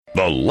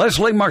The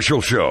Leslie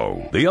Marshall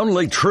Show, the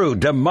only true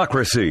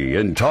democracy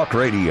in talk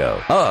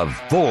radio, of,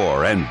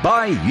 for, and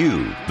by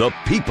you, the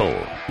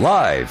people.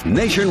 Live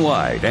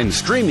nationwide and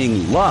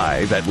streaming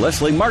live at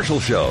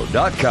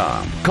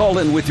lesliemarshallshow.com. Call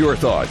in with your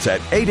thoughts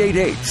at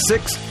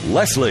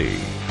 888-6-LESLIE.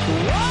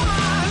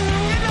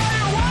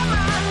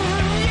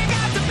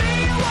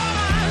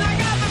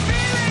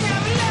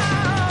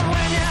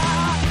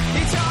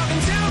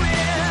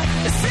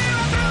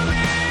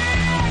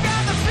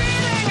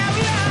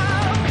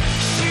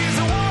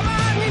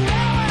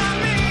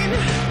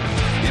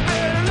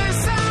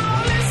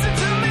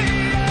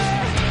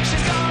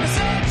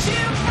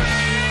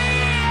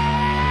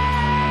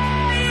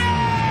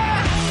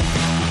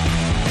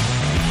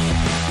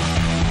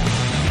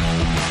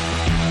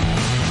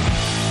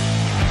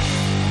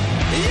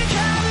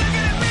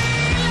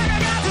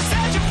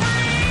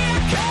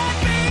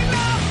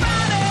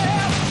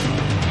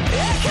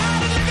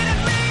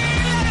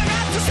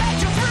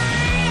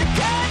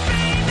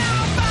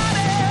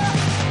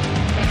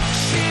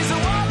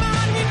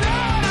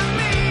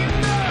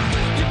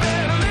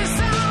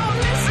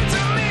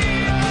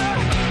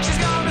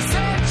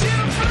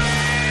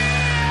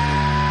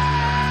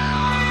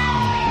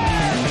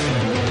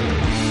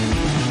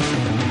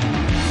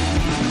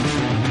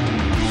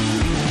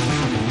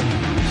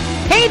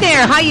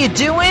 How you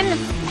doing?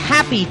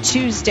 Happy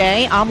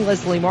Tuesday. I'm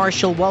Leslie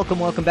Marshall.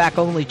 Welcome back.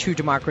 Only true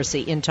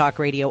democracy in talk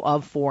radio,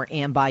 of, for,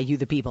 and by you,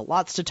 the people.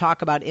 Lots to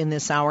talk about in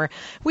this hour.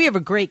 We have a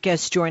great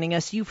guest joining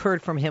us. You've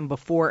heard from him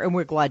before, and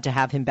we're glad to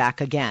have him back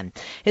again.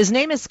 His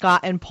name is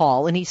Scott and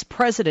Paul, and he's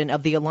president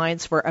of the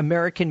Alliance for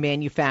American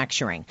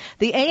Manufacturing.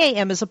 The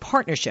AAM is a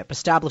partnership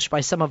established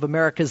by some of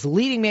America's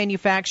leading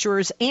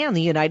manufacturers and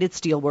the United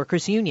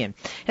Steelworkers Union.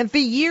 And for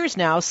years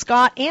now,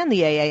 Scott and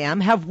the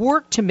AAM have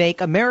worked to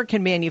make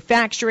American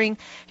manufacturing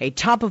a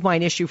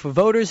top-of-mind issue for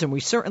voters, and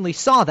we certainly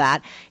saw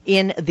that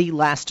in the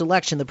last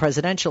election, the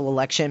presidential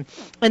election.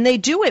 And they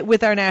do it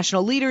with our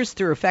national leaders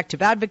through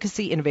effective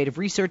advocacy, innovative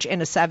research,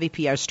 and a savvy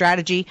PR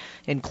strategy,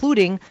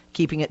 including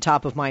keeping it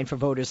top of mind for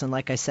voters. And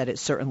like I said, it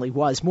certainly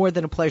was. More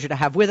than a pleasure to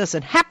have with us.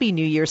 And Happy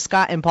New Year,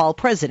 Scott and Paul,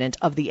 president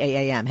of the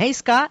AAM. Hey,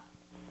 Scott.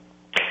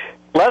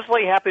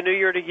 Leslie, Happy New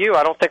Year to you.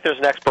 I don't think there's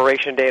an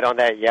expiration date on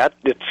that yet.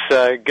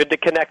 It's good to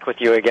connect with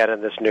you again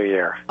in this new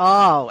year.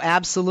 Oh,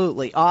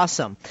 absolutely.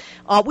 Awesome.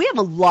 We have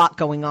a lot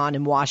going on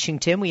in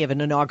Washington. We have an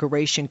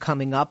inauguration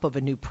coming up of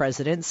a new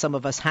president. Some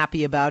of us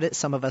happy about it.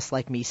 Some of us,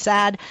 like me,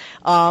 sad.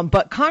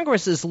 But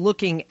Congress is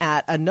looking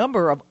at a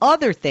number of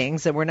other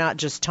things, and we're not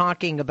just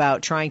talking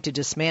about trying to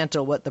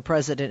dismantle what the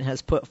president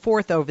has put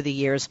forth over the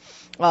years.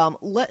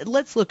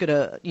 Let's look at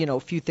a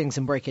few things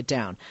and break it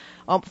down.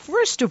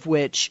 First of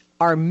which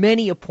are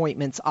many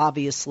appointments,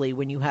 obviously.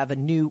 When you have a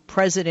new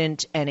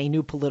president and a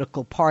new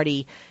political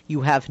party,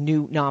 you have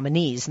new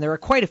nominees. And there are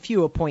quite a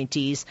few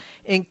appointees,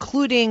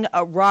 including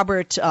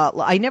Robert,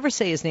 I never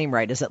say his name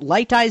right. Is it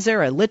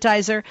Lighthizer or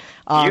Lithizer?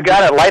 You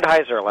got it,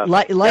 Lighthizer,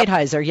 Leslie.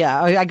 Lighthizer,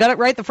 yeah. I got it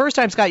right the first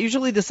time, Scott.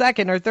 Usually the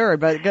second or third,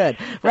 but good.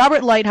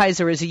 Robert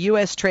Lighthizer is a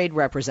U.S. trade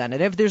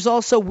representative. There's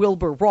also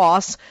Wilbur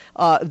Ross.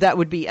 That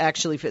would be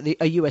actually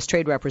a U.S.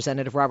 trade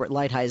representative, Robert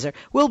Lighthizer.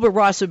 Wilbur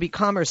Ross would be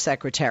Commerce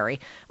Secretary.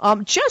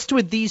 Just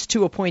with these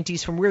two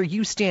appointees, from where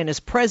you stand as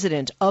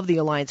president of the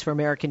Alliance for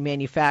American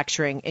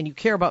Manufacturing, and you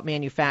care about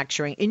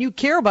manufacturing, and you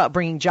care about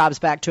bringing jobs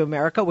back to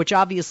America, which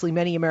obviously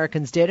many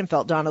Americans did and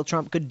felt Donald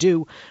Trump could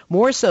do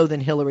more so than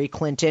Hillary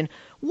Clinton.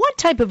 What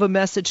type of a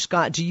message,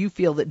 Scott, do you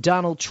feel that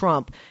Donald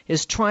Trump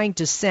is trying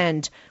to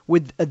send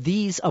with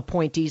these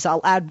appointees?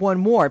 I'll add one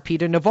more,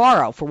 Peter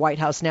Navarro for White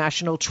House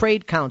National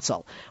Trade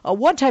Council.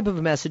 What type of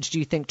a message do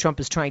you think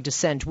Trump is trying to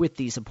send with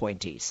these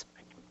appointees?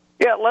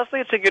 Yeah, Leslie,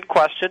 it's a good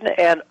question,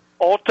 and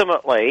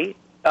ultimately,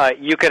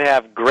 you could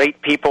have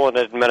great people in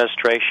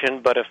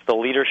administration, but if the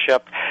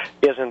leadership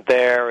isn't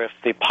there, if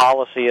the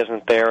policy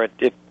isn't there,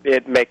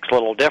 it makes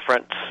little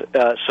difference.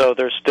 So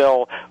there's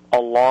still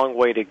a long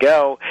way to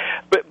go.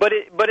 But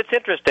it's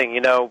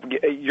interesting.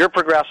 You're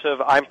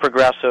progressive, I'm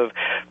progressive.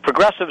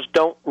 Progressives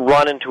don't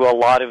run into a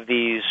lot of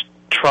these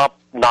Trump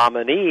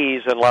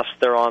nominees unless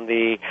they're on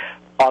the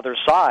other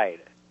side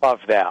of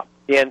them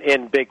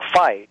in big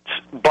fights.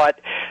 But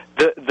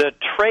the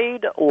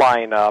trade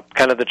lineup,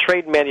 kind of the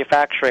trade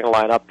manufacturing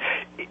lineup,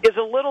 is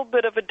a little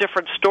bit of a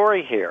different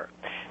story here.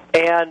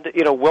 And,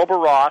 Wilbur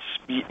Ross,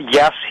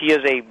 yes, he is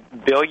a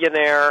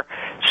billionaire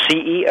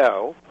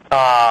CEO.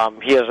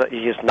 He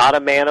is not a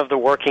man of the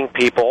working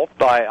people.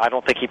 I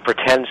don't think he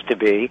pretends to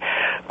be.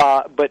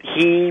 But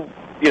he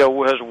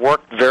has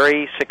worked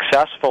very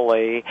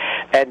successfants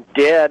and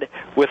did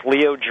with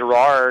Leo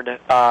Gerard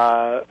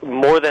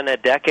more than a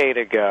decade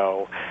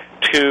ago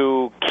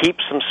to keep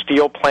some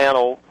steel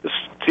plants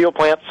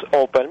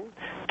open,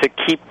 to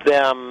keep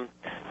them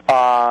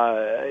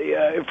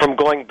from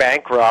going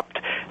bankrupt,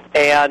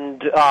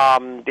 and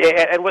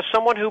was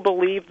someone who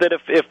believed that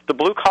if the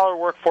blue-collar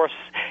workforce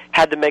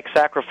had to make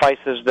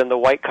sacrifices, then the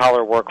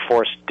white-collar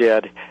workforce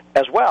did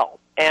as well.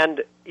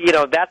 And,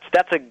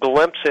 that's a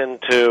glimpse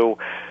into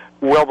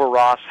Wilbur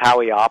Ross, how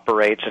he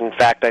operates. In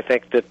fact, I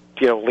think that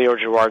Leo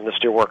Gerard and the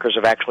steelworkers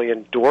have actually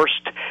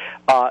endorsed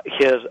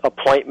his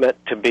appointment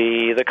to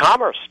be the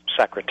Commerce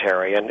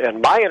Secretary.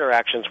 And my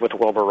interactions with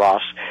Wilbur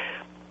Ross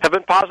have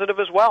been positive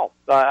as well.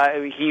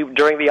 He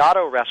during the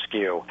auto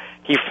rescue,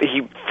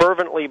 he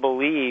fervently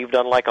believed,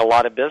 unlike a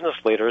lot of business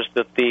leaders,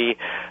 that the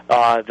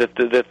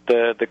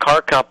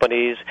car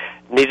companies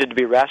needed to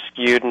be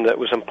rescued, and that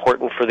was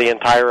important for the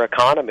entire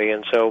economy.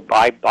 And so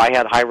I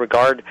had high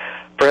regard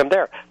for him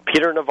there.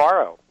 Peter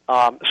Navarro,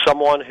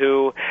 someone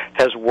who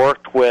has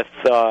worked with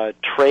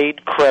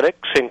trade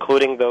critics,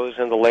 including those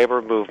in the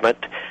labor movement,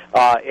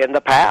 in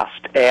the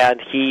past, and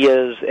he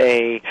is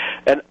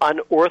an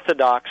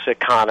unorthodox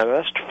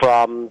economist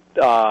from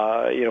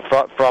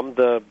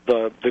the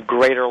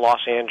greater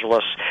Los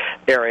Angeles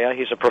area.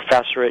 He's a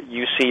professor at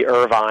UC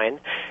Irvine,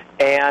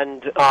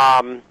 and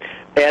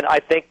I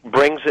think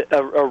brings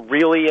a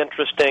really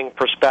interesting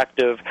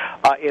perspective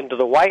into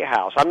the White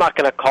House. I'm not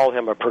going to call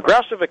him a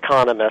progressive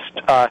economist,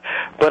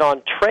 but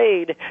on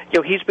trade,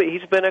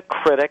 he's been a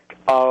critic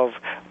of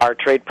our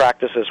trade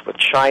practices with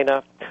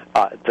China,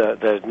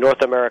 the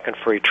North American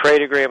Free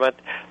Trade Agreement,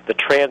 the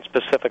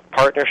Trans-Pacific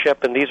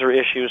Partnership, and these are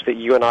issues that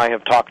you and I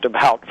have talked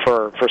about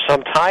for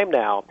some time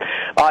now.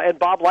 And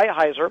Bob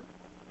Lighthizer,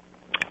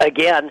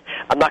 again,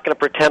 I'm not going to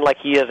pretend like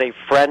he is a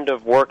friend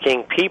of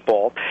working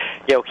people.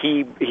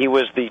 He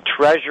was the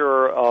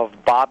treasurer of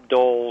Bob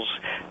Dole's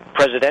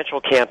presidential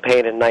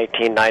campaign in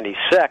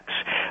 1996.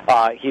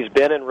 He's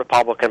been in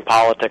Republican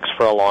politics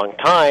for a long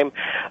time,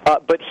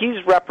 but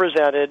he's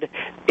represented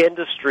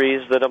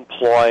industries that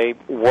employ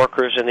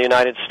workers in the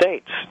United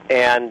States,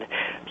 and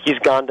he's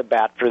gone to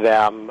bat for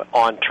them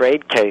on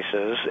trade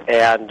cases.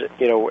 And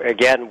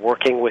again,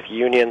 working with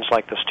unions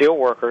like the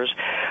steelworkers,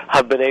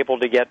 have been able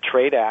to get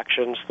trade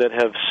actions that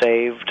have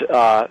saved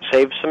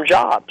some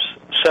jobs.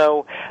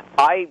 So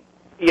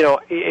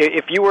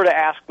if you were to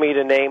ask me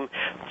to name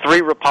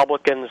 3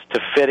 Republicans to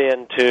fit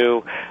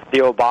into the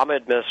Obama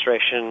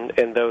administration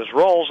in those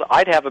roles,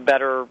 I'd have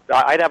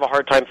a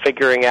hard time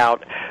figuring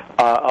out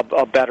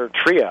a better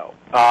trio.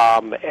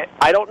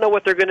 I don't know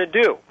what they're going to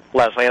do,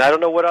 Leslie, and I don't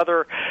know what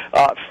other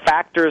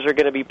factors are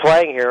going to be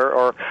playing here,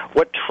 or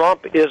what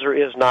Trump is or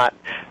is not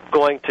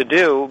going to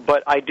do.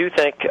 But I do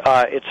think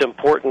it's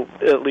important,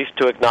 at least,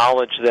 to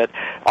acknowledge that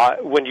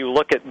when you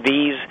look at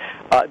these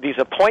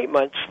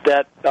appointments,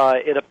 that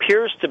it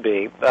appears to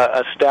be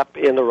a step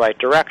in the right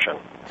direction.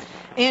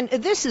 And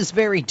this is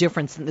very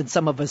different than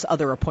some of his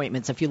other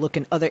appointments. If you look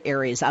in other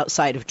areas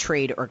outside of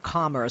trade or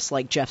commerce,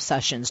 like Jeff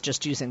Sessions,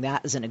 just using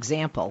that as an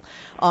example.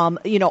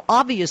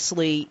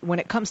 Obviously, when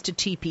it comes to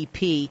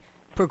TPP,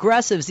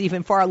 progressives,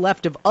 even far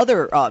left of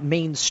other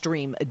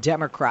mainstream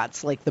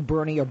Democrats, like the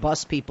Bernie or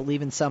Bust people,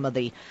 even some of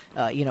the,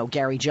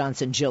 Gary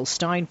Johnson, Jill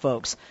Stein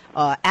folks,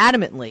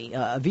 vehemently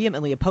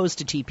opposed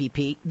to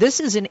TPP.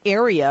 This is an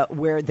area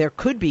where there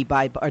could be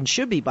and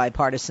should be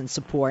bipartisan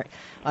support,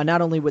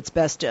 not only what's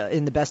best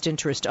in the best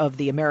interest of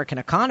the American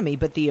economy,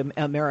 but the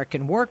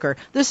American worker.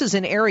 This is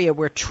an area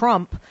where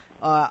Trump,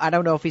 I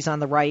don't know if he's on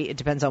the right, it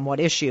depends on what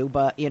issue,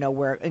 but,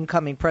 where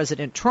incoming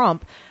President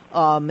Trump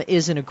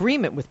is in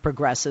agreement with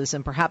progressives,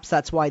 and perhaps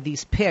that's why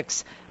these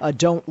picks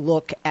don't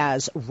look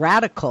as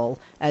radical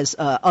as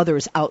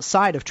others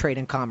outside of trade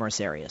and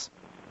commerce areas.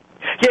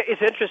 Yeah,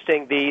 it's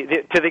interesting.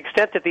 To the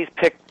extent that these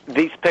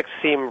picks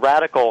seem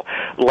radical,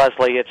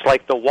 Leslie, it's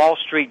like the Wall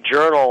Street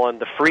Journal and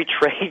the free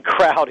trade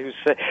crowd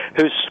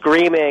who's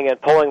screaming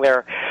and pulling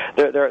their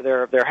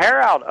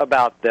hair out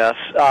about this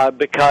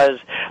because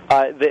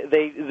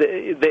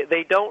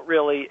they don't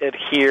really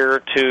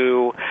adhere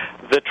to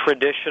the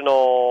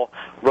traditional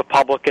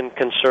Republican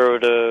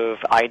conservative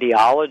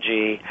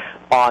ideology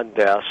on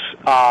this.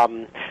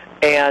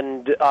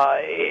 And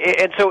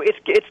so it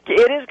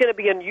is going to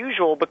be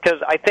unusual,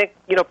 because I think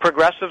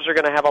progressives are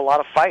going to have a lot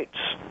of fights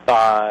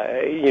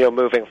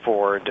moving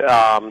forward.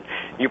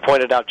 You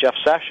pointed out Jeff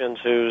Sessions,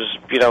 who's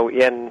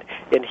in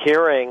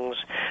hearings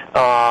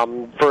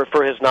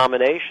for his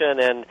nomination,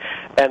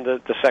 and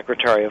the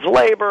Secretary of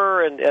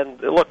Labor,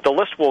 and look, the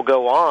list will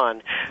go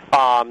on.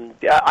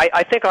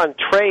 I think on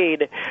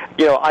trade,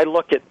 I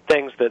look at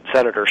things that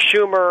Senator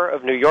Schumer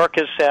of New York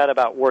has said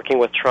about working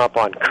with Trump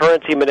on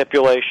currency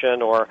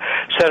manipulation, or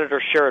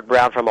Senator Sherrod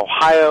Brown from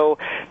Ohio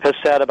has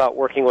said about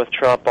working with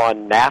Trump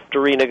on NAFTA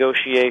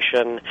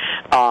renegotiation,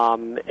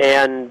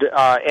 and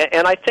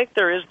I think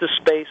there is the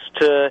space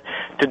to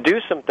do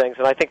some things,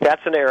 and I think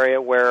that's an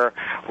area where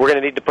we're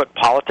going to need to put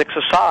politics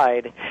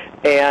aside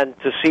and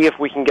to see if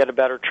we can get a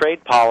better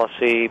trade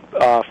policy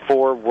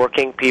for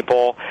working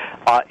people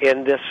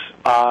in this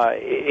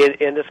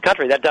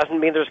country. That doesn't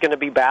mean there's going to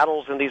be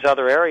battles in these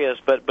other areas,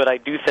 but I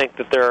do think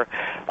that there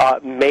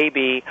may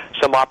be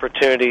some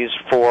opportunities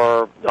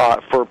for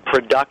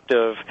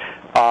productive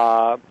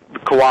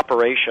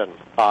cooperation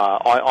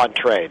on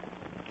trade.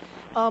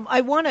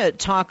 I want to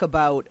talk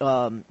about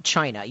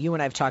China. You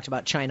and I have talked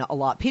about China a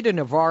lot. Peter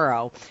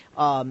Navarro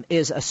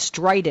is a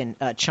strident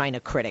China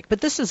critic, but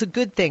this is a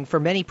good thing for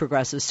many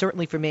progressives,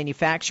 certainly for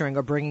manufacturing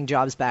or bringing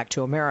jobs back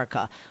to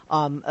America.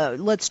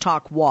 Let's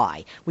talk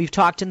why. We've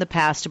talked in the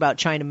past about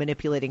China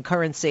manipulating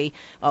currency.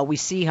 We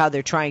see how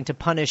they're trying to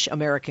punish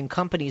American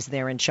companies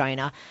there in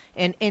China.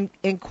 And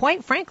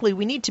quite frankly,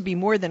 we need to be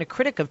more than a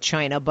critic of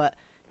China, but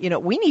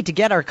we need to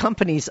get our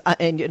companies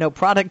and,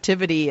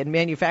 productivity and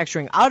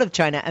manufacturing out of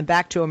China and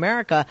back to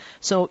America.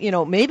 So,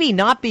 maybe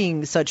not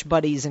being such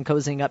buddies and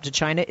cozying up to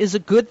China is a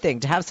good thing,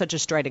 to have such a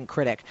strident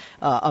critic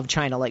of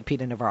China like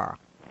Peter Navarro.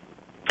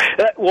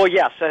 Well,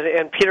 yes,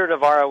 and Peter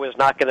Navarro is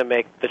not going to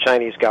make the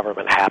Chinese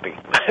government happy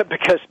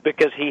because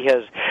he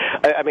has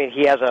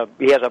a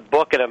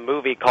book and a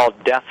movie called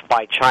Death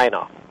by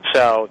China.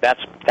 So that's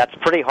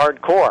pretty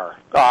hardcore.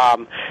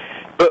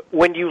 But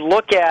when you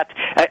look at,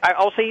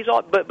 I'll say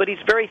but he's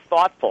very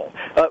thoughtful.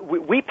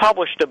 We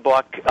published a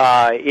book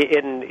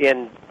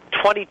in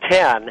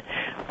 2010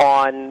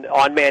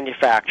 on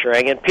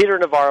manufacturing, and Peter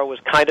Navarro was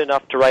kind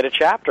enough to write a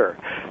chapter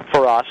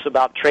for us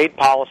about trade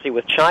policy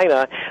with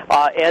China,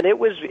 and it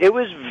was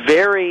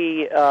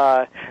very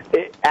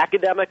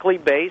academically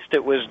based.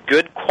 It was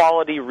good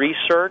quality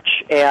research,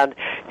 and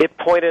it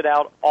pointed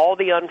out all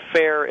the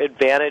unfair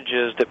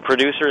advantages that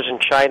producers in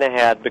China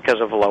had because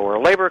of lower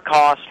labor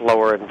costs,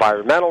 lower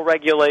environmental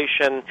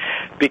regulation,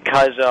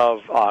 because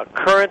of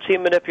currency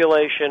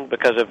manipulation,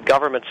 because of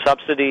government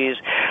subsidies,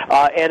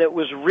 and it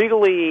was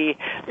really,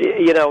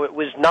 it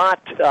was not.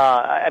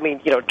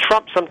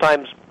 Trump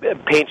sometimes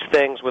paints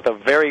things with a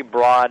very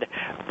broad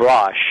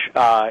brush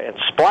and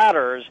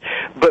splatters,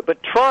 but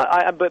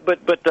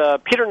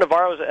Peter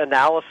Navarro's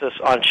analysis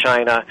on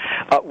China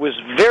was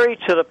very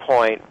to the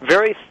point,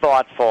 very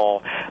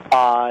thoughtful,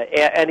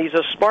 and he's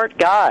a smart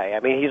guy. I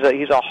mean,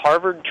 he's a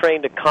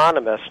Harvard-trained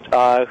economist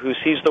who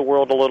sees the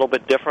world a little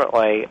bit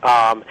differently.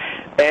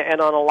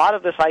 And on a lot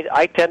of this,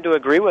 I tend to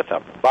agree with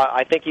him.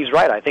 I think he's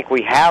right. I think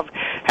we have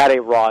had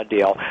a raw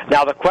deal.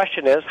 Now, the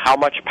question is, how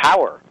much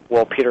power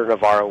will Peter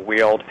Navarro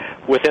wield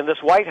within this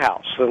White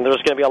House? And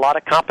there's going to be a lot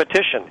of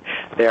competition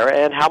there.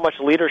 And how much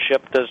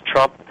leadership does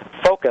Trump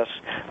focus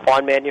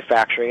on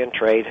manufacturing and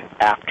trade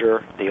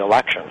after the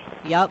election?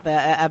 Yep,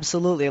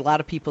 absolutely. A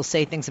lot of people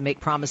say things and make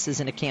promises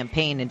in a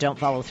campaign and don't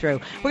follow through.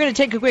 We're going to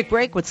take a quick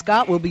break with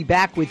Scott. We'll be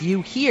back with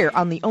you here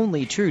on the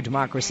only true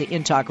democracy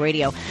in talk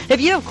radio.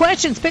 If you have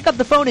questions, pick up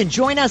the phone and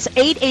join us.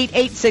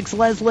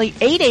 888-6-LESLIE,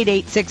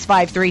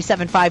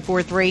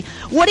 888-653-7543.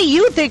 What do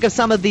you think of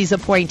some of these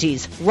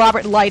appointees?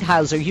 Robert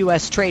Lighthizer,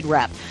 U.S. Trade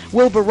Rep.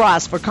 Wilbur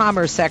Ross for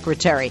Commerce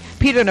Secretary.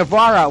 Peter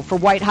Navarro for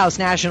White House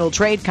National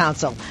Trade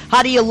Council.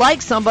 How do you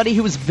like somebody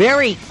who is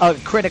very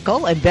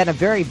critical and been a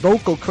very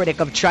vocal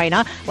critic of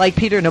China, like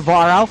Peter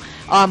Navarro?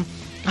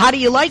 How do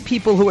you like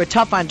people who are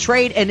tough on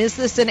trade? And is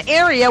this an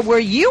area where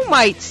you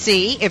might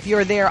see, if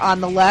you're there on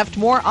the left,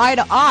 more eye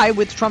to eye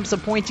with Trump's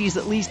appointees,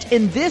 at least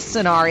in this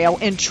scenario,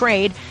 in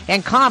trade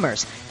and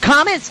commerce?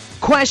 Comments,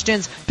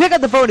 questions, pick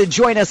up the phone and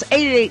join us.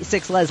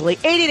 888-6-LESLIE,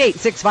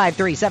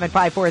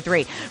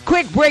 888-653-7543.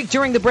 Quick break.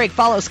 During the break,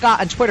 follow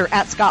Scott on Twitter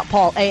at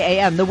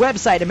ScottPaulAAM. The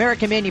website,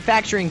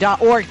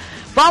 AmericanManufacturing.org.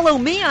 Follow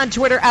me on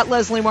Twitter at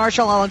Leslie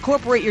Marshall. I'll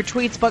incorporate your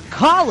tweets, but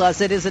call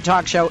us. It is a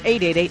talk show.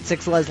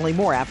 888-6-LESLIE.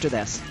 More after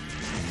this.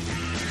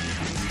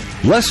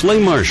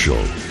 Leslie Marshall,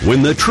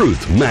 when the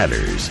truth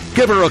matters.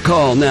 Give her a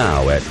call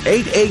now at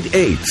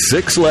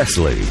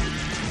 888-6-LESLIE.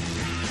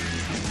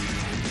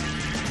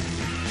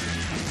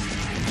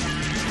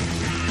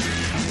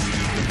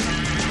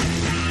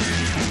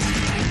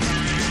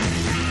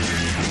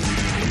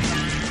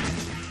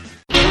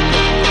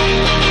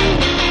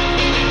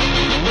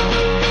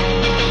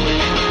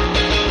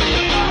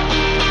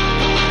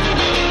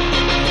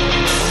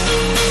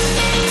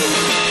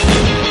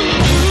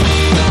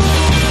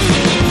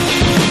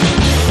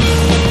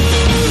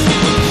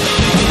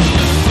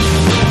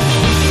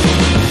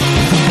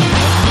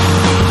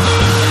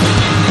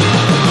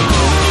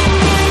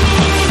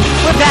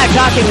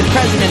 Talking with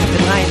President of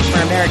the Alliance for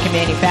American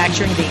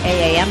Manufacturing, the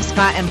AAM,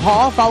 Scott and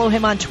Paul. Follow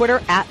him on Twitter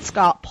at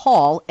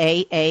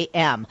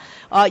ScottPaulAAM.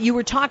 You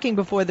were talking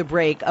before the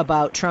break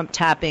about Trump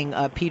tapping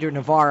Peter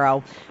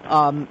Navarro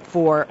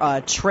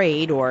for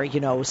trade, or,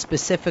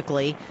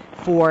 specifically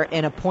for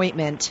an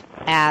appointment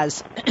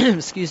as,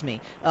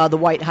 the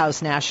White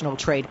House National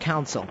Trade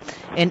Council.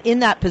 And in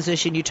that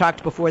position, you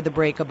talked before the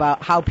break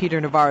about how Peter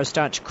Navarro,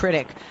 staunch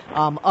critic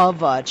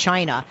of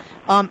China.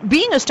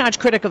 Being a staunch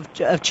critic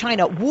of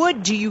China,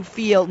 do you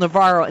feel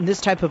Navarro in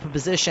this type of a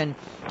position,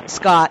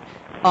 Scott,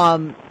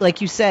 like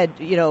you said,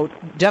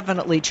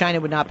 definitely China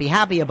would not be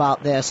happy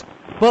about this,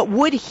 but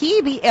would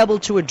he be able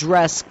to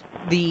address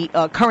the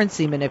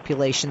currency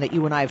manipulation that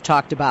you and I have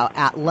talked about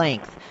at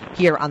length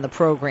here on the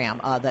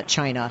program that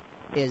China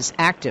is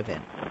active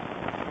in?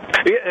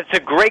 It's a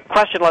great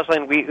question, Leslie.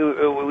 And we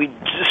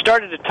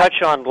started to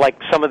touch on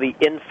some of the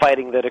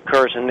infighting that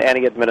occurs in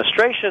any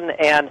administration,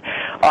 and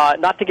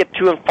not to get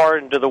too far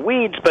into the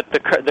weeds, but the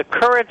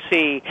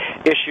currency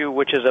issue,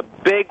 which is a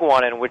big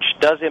one and which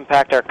does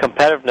impact our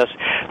competitiveness.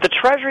 The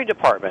Treasury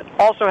Department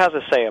also has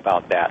a say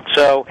about that.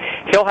 So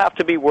he'll have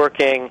to be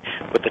working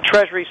with the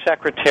Treasury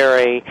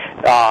Secretary,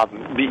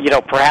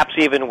 perhaps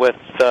even with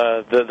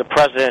the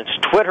President's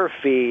Twitter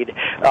feed,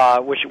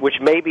 which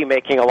may be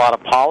making a lot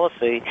of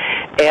policy,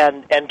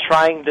 and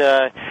trying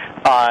to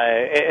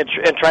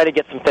try to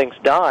get some things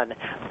done.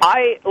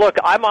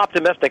 I'm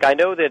optimistic. I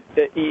know that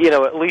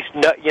at least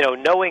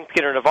knowing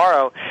Peter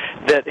Navarro,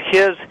 that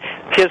his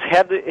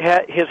head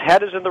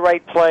is in the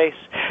right place.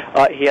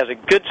 He has a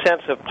good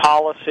sense of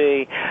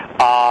policy.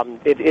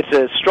 It's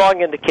a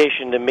strong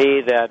indication to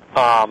me that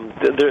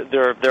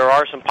there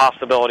are some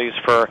possibilities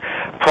for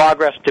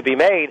progress to be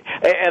made.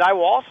 And I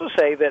will also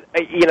say that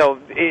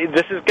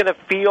this is going to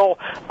feel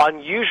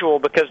unusual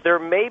because there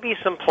may be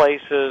some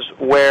places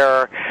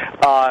where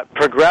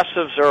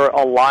progressives are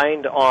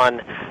aligned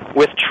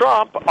with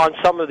Trump on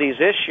some of these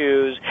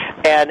issues,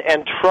 and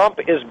Trump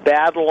is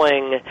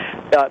battling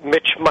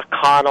Mitch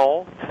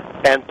McConnell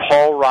and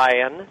Paul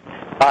Ryan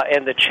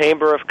and the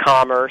Chamber of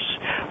Commerce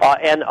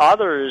and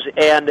others,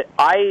 and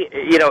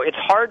it's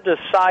hard to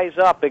size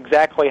up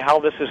exactly how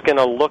this is going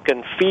to look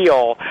and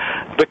feel,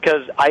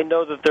 because I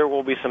know that there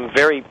will be some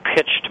very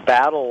pitched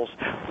battles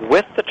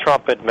with the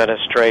Trump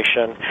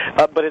administration,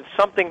 but it's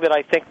something that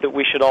I think that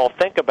we should all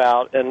think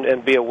about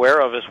and be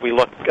aware of as we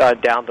look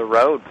down the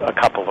road a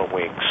couple of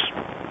weeks.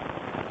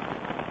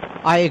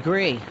 I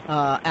agree,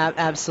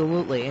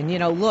 absolutely. And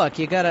look,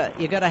 you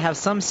gotta have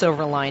some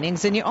silver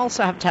linings, and you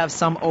also have to have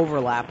some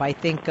overlap. I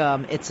think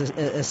it's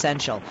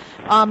essential.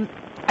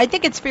 I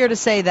think it's fair to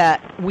say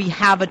that we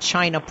have a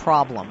China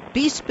problem.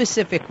 Be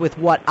specific with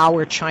what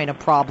our China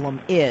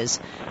problem is,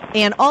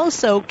 and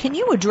also, can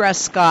you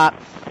address,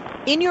 Scott,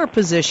 in your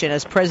position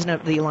as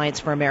president of the Alliance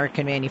for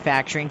American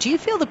Manufacturing, do you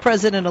feel the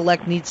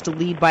president-elect needs to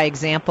lead by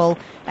example?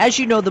 As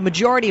you know, the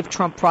majority of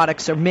Trump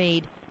products are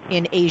made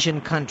in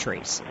Asian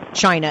countries,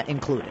 China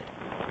included.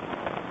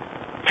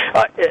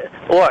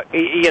 Look,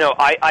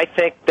 I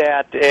think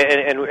that,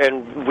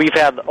 and we've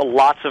had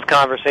lots of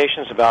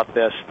conversations about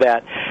this,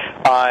 that,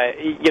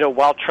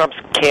 while Trump's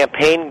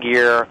campaign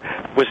gear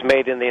was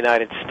made in the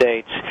United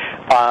States,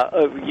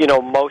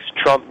 most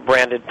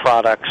Trump-branded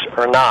products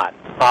are not.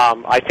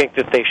 I think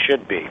that they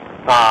should be.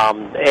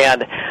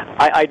 And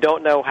I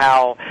don't know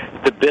how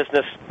the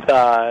business,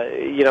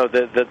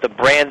 the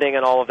branding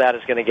and all of that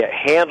is going to get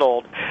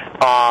handled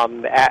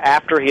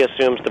after he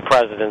assumes the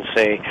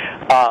presidency.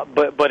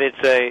 But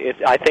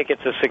I think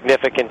it's a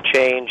significant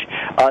change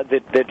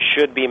that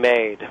should be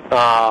made.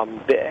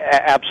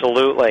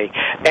 Absolutely.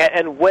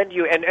 And when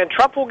and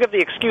Trump will give the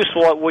excuse,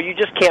 well, you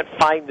just can't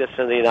find this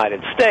in the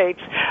United States.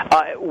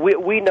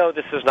 We know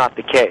this is not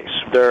the case.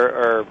 There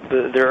are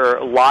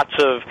lots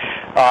of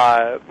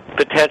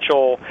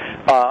potential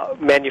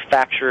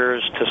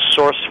manufacturers to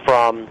source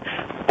from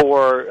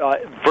for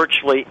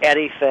virtually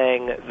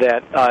anything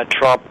that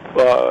Trump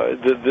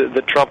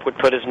the Trump would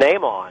put his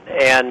name on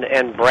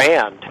and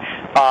brand,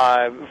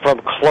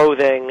 from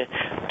clothing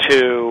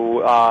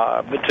to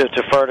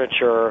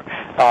furniture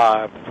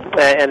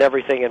and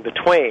everything in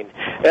between.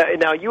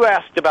 Now, you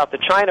asked about the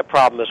China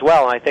problem as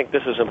well, and I think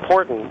this is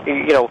important.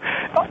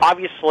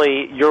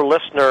 Obviously, your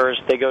listeners,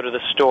 they go to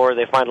the store,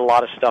 they find a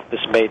lot of stuff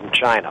that's made in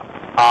China.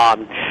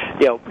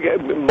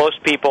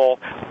 Most people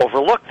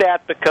overlook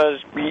that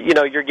because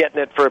you're getting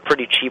it for a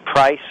pretty cheap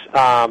price,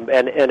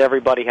 and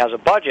everybody has a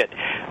budget.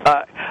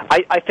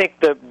 I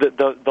think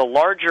the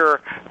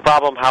larger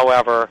problem,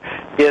 however,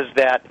 is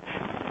that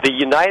the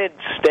United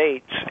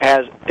States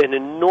has an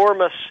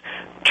enormous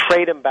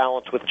trade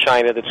imbalance with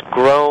China that's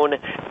grown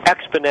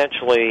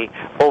exponentially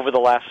over the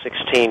last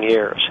 16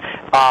 years.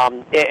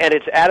 And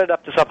it's added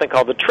up to something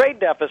called the trade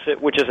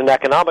deficit, which is an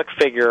economic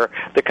figure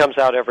that comes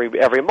out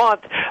every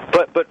month.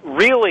 But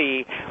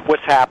really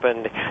what's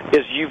happened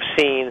is you've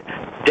seen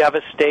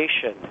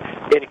devastation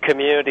in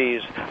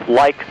communities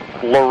like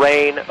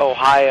Lorain,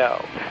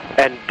 Ohio,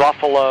 and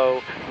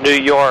Buffalo, New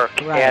York,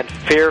 right, and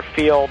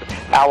Fairfield,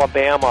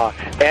 Alabama,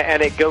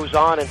 and it goes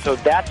on. And so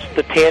that's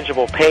the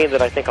tangible pain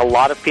that I think a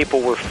lot of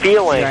people were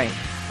feeling, right,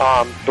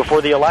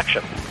 before the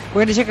election.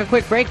 We're going to take a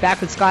quick break.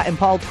 Back with Scott and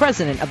Paul,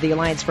 president of the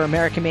Alliance for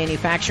American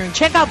Manufacturing.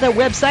 Check out their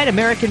website,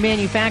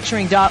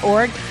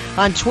 AmericanManufacturing.org.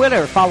 On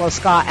Twitter, follow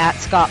Scott at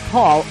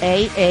ScottPaul,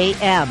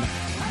 AAM.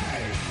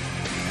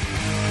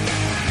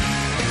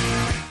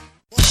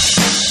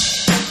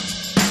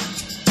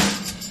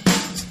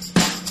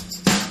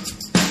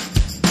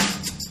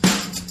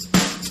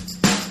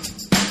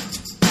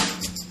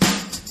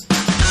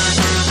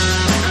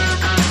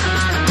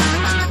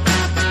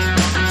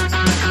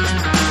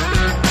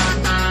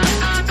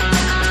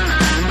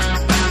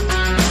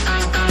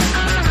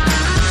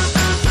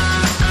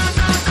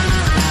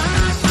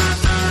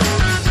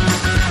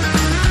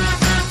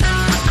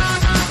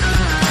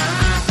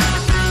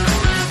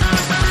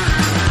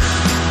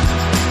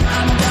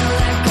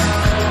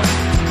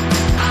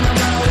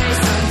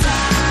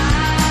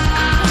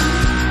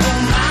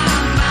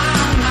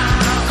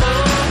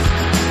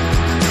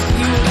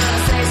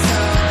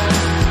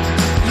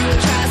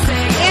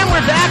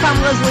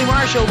 Leslie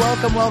Marshall,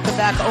 welcome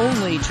back.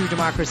 Only True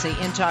Democracy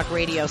in Talk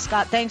Radio.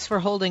 Scott, thanks for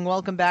holding.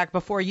 Welcome back.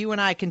 Before you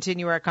and I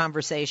continue our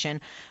conversation,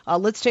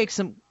 let's take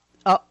some...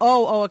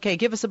 okay.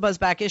 Give us a buzz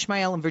back.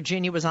 Ishmael in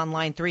Virginia was on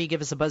line 3.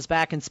 Give us a buzz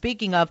back. And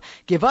speaking of,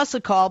 give us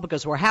a call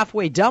because we're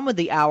halfway done with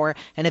the hour.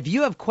 And if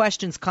you have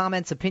questions,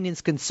 comments,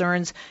 opinions,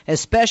 concerns,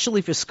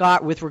 especially for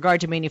Scott with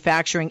regard to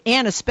manufacturing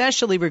and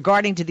especially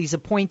regarding to these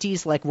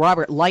appointees like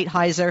Robert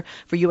Lighthizer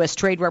for U.S.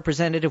 Trade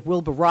Representative,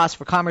 Wilbur Ross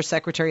for Commerce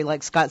Secretary,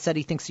 like Scott said,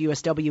 he thinks the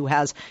USW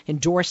has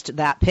endorsed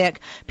that pick,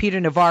 Peter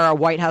Navarro,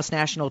 White House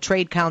National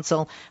Trade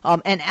Council.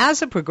 And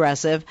as a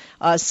progressive,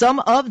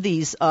 some of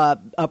these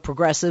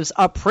progressives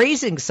are praising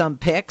some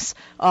picks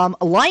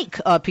like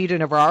Peter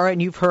Navarro,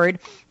 and you've heard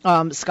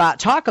Scott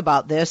talk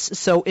about this.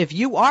 So if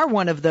you are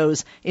one of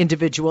those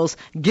individuals,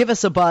 give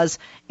us a buzz,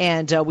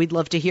 and we'd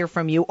love to hear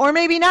from you. Or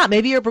maybe not.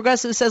 Maybe you're a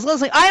progressive who says,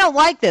 Leslie, I don't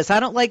like this. I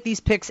don't like these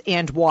picks,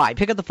 and why?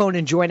 Pick up the phone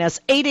and join us.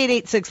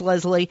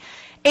 888-6-LESLIE,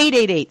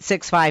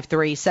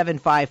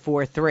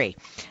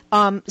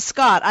 888-653-7543.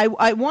 Scott,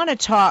 I want to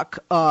talk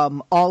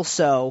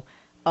also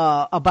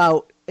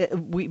about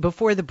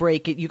before the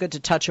break, you got to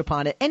touch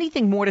upon it.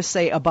 Anything more to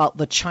say about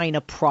the China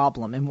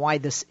problem and why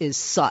this is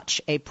such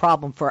a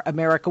problem for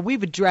America?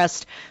 We've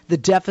addressed the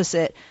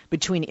deficit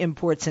between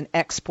imports and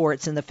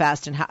exports in the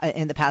past and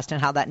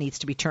how that needs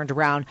to be turned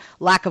around,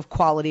 lack of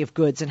quality of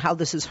goods, and how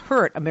this has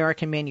hurt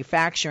American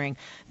manufacturing,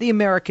 the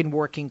American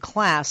working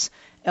class,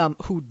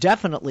 who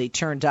definitely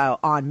turned out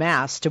en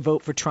masse to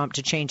vote for Trump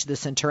to change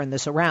this and turn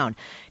this around.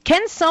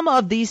 Can some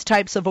of these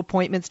types of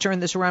appointments turn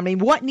this around? I mean,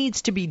 what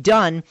needs to be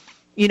done?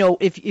 You know,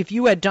 if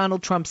you had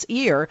Donald Trump's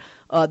ear,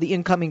 the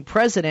incoming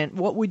president,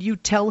 what would you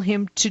tell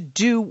him to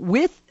do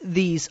with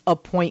these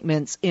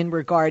appointments in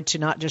regard to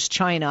not just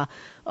China,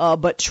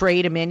 but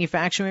trade and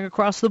manufacturing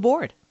across the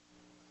board?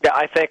 Yeah,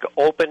 I think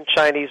open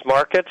Chinese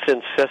markets,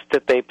 insist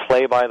that they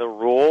play by the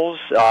rules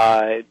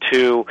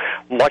to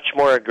much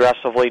more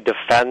aggressively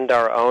defend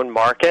our own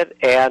market.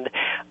 And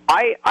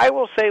I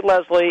will say,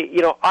 Leslie,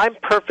 you know, I'm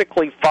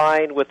perfectly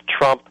fine with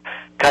Trump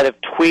kind of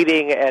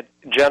tweeting at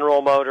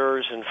General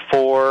Motors and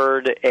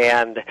Ford,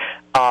 and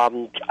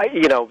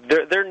you know,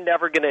 they're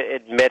never going to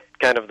admit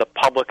kind of the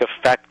public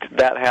effect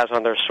that has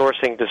on their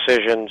sourcing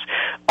decisions.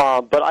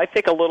 But I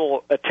think a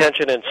little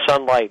attention and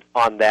sunlight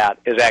on that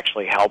is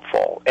actually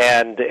helpful,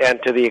 and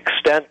to the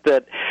extent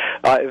that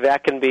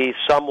that can be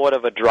somewhat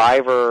of a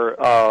driver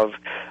of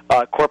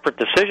corporate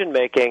decision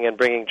making and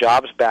bringing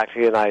jobs back to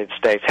the United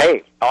States.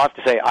 Hey, I'll have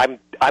to say I'm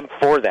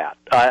for that.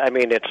 I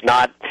mean, it's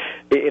not.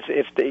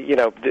 It's you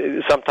know,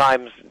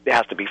 sometimes it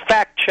has to be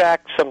fact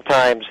checked.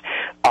 Sometimes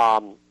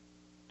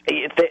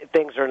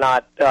things are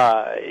not.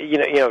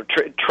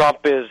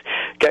 Trump is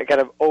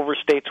kind of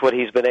overstates what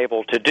he's been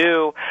able to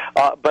do.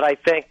 But I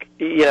think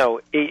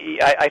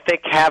I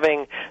think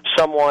having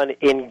someone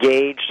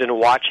engaged in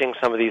watching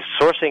some of these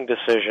sourcing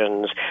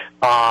decisions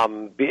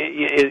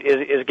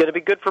is going to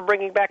be good for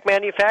bringing back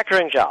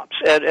manufacturing jobs.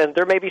 And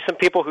there may be some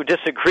people who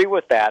disagree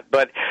with that,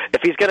 but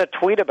if he's going to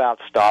tweet about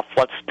stuff,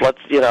 let's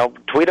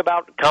tweet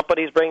about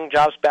companies bringing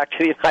jobs back to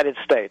the United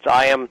States.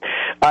 I am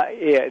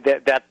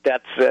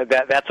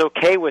that's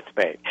okay with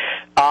me.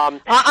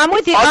 I'm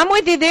with you. I'm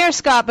with you there,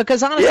 Scott,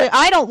 because honestly, yeah.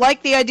 I don't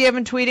like the idea of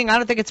him tweeting. I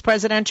don't think it's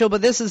presidential,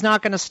 but this is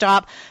not going to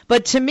stop.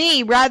 But to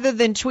me, rather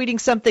than tweeting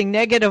something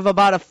negative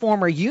about a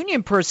former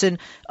union person,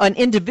 an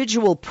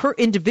individual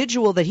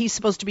that he's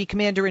supposed to be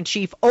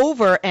commander-in-chief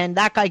over, and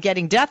that guy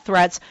getting death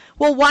threats,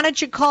 well, why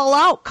don't you call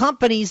out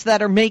companies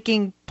that are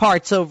making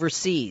parts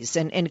overseas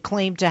and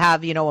claim to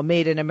have, a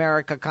made in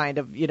America kind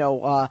of,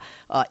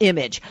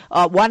 image?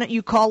 Why don't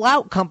you call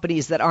out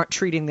companies that aren't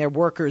treating their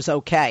workers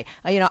okay?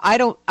 I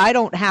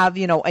don't have,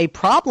 a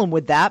problem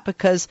with that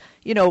because,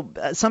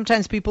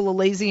 sometimes people are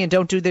lazy and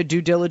don't do their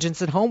due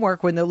diligence and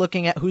homework when they're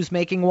looking at who's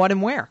making what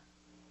and where.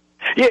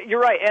 Yeah, you're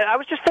right. And I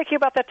was just thinking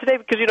about that today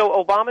because,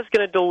 Obama's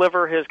going to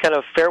deliver his kind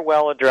of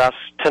farewell address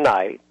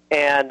tonight.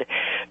 And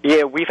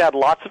we've had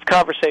lots of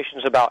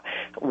conversations about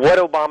what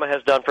Obama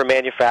has done for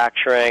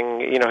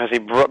manufacturing. Has he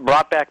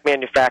brought back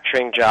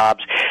manufacturing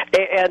jobs?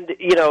 And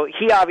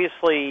he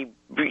obviously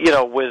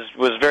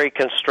was very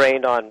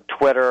constrained on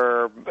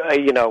Twitter.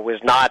 Was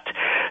not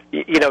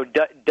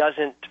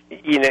doesn't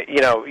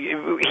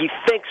he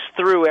thinks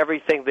through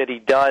everything that he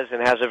does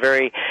and has a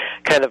very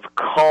kind of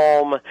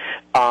calm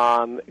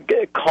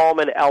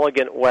and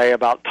elegant way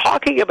about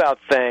talking about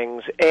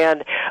things.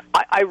 And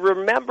I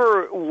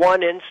remember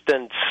one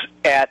instance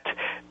at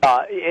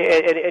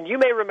and you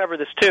may remember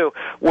this too,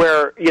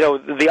 where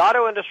the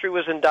auto industry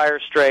was in dire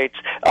straits.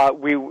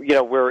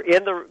 We're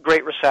in the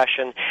Great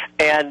Recession,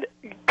 and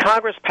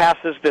Congress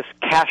passes this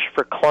Cash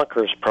for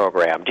Clunkers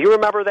program. Do you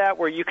remember that,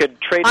 where you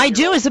could trade? I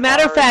do. As a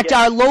matter of fact,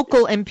 our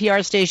local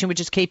NPR station, which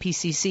is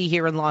KPCC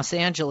here in Los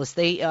Angeles,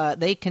 they had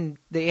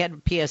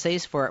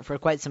PSAs for it for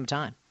quite some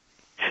time.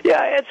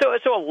 Yeah, and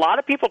so a lot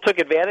of people took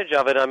advantage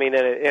of it. I mean,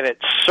 and it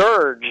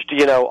surged,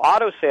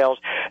 auto sales.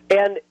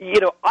 And,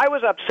 I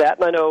was upset,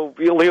 and I know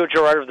Leo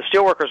Gerard of the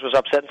Steelworkers was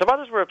upset, and some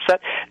others were upset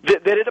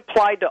that it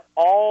applied to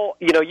all,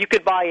 you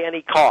could buy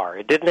any car.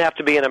 It didn't have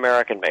to be an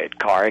American-made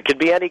car. It could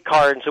be any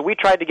car, and so we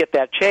tried to get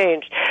that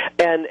changed,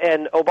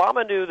 and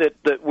Obama knew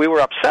that we were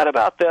upset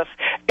about this,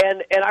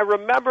 and I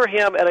remember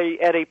him at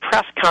a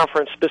press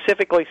conference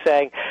specifically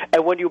saying,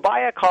 and when you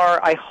buy a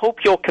car, I hope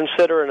you'll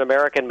consider an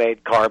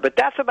American-made car, but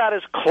that's about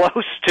as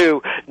close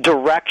to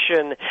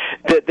direction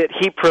that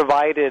he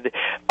provided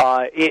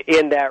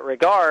in that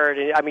regard.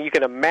 I mean, you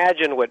can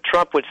imagine what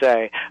Trump would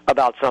say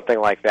about something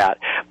like that.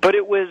 But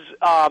it was,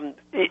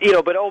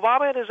 but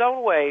Obama in his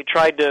own way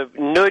tried to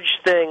nudge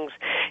things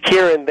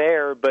here and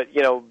there, but,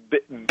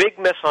 big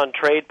miss on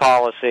trade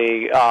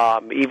policy,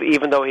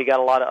 even though he got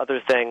a lot of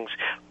other things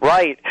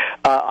right,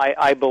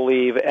 I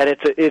believe. And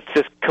it's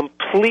this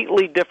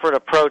completely different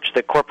approach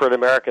that corporate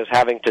America is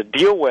having to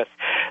deal with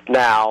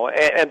now.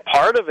 And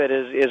part of it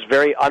is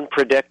very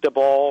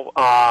unpredictable,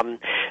 and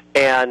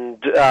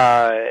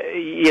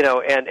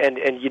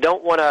you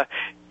don't want to,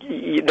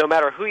 no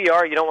matter who you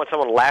are, you don't want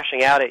someone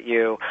lashing out at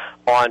you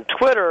on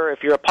Twitter.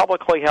 If you're a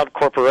publicly held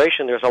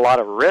corporation, there's a lot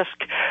of risk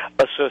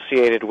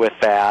associated with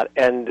that.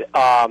 And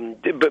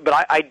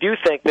but I do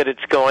think that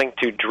it's going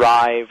to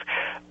drive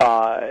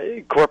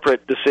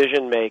corporate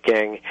decision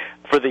making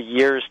for the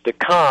years to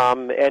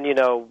come. And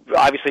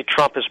obviously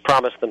Trump has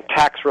promised them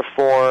tax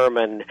reform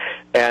and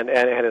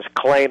has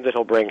claimed that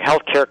he'll bring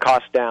health care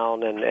costs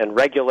down and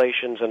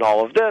regulations and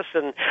all of this.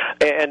 And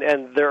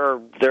there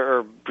are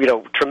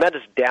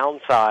tremendous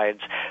downsides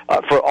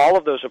for all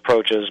of those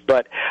approaches.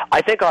 But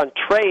I think on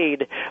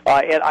trade,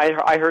 and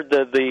I heard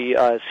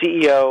the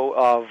CEO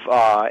of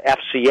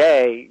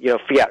FCA,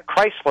 Fiat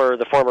Chrysler,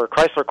 the former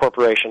Chrysler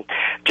Corporation,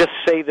 just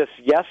say this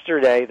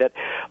yesterday, that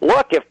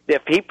look,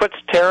 if he puts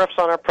tariffs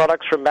on our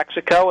products from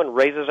Mexico and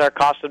raises our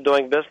cost of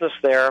doing business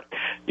there,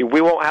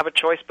 we won't have a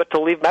choice but to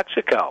leave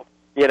Mexico.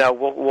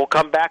 We'll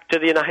come back to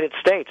the United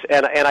States,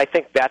 and I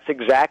think that's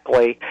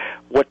exactly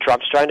what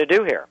Trump's trying to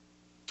do here.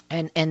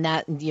 And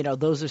that,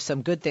 those are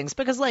some good things,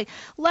 because like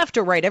left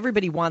or right,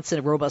 everybody wants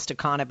a robust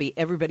economy.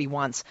 Everybody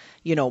wants,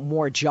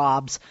 more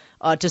jobs.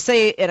 To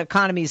say an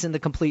economy is in the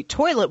complete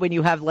toilet when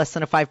you have less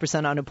than a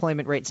 5%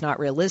 unemployment rate is not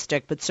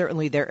realistic, but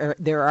certainly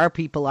there are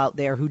people out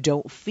there who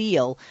don't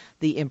feel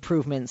the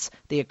improvements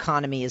the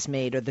economy has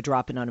made or the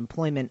drop in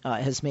unemployment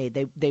has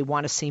made. They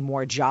want to see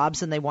more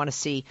jobs, and they want to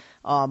see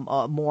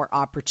more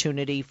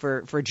opportunity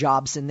for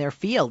jobs in their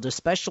field,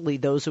 especially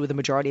those who are the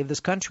majority of this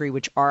country,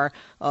 which are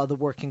the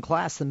working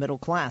class, the middle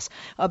class.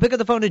 Pick up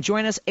the phone to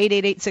join us,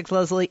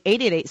 888-6-LESLIE,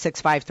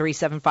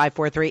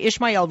 888-653-7543.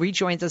 Ishmael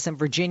rejoins us in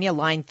Virginia,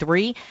 line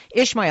 3.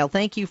 Ishmael,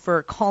 thank you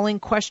for calling,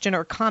 question,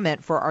 or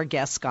comment for our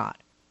guest,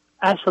 Scott.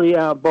 Actually,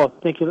 both.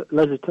 Thank you,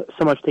 Leslie,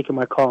 so much for taking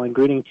my call, and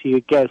greeting to your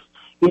guests.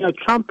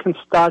 Trump can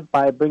start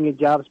by bringing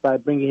jobs, by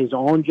bringing his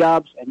own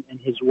jobs and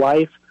his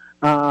wife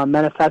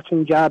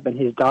manufacturing job and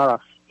his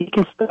daughter. He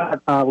can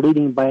start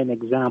leading by an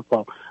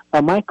example.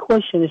 My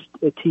question is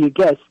to your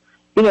guests,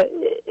 to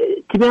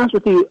be honest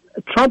with you,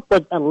 Trump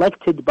was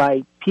elected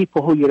by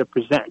people who you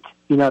represent,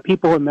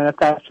 people who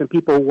manufacture,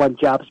 people who want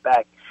jobs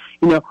back.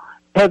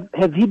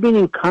 Have you been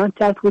in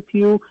contact with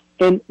you?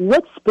 And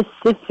what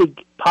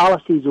specific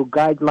policies or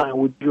guidelines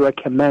would you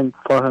recommend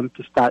for him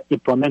to start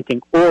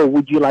implementing, or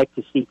would you like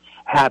to see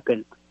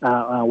happen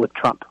with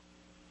Trump?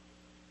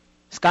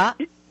 Scott?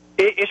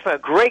 Ishmael,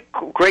 great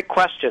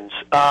questions.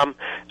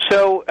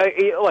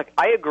 Look,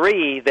 I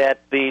agree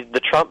that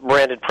the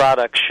Trump-branded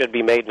products should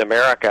be made in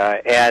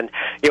America, and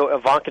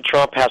Ivanka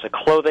Trump has a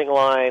clothing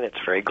line. It's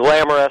very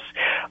glamorous.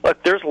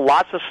 Look, there's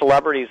lots of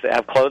celebrities that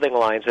have clothing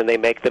lines, and they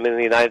make them in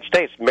the United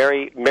States.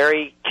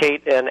 Mary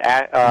Kate and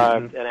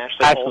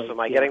Ashley Olsen. Am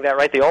I getting that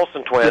right? The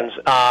Olsen twins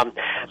have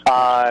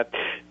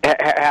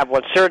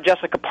one. Sarah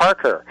Jessica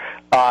Parker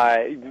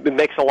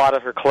makes a lot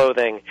of her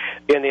clothing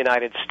in the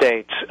United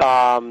States,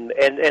 and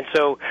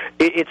so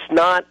it's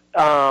not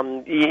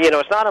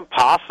it's not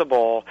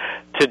impossible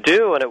to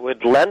do, and it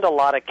would lend a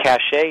lot of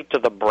cachet to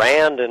the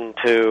brand and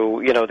to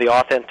the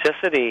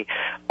authenticity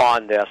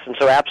on this. And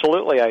so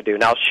absolutely I do.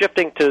 Now,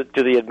 shifting to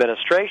the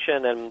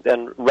administration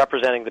and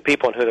representing the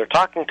people and who they're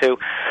talking to,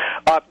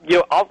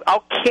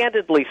 I'll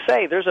candidly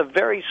say there's a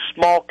very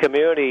small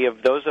community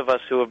of those of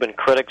us who have been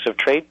critics of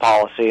trade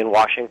policy in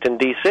Washington,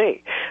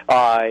 D.C.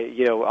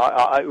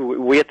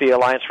 We at the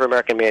Alliance for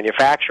American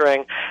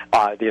Manufacturing,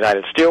 the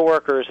United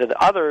Steelworkers, and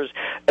others.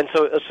 And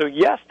so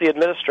yes, the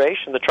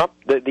administration,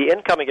 the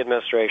incoming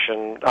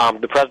administration,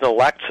 the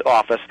president-elect's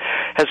office,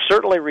 has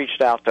certainly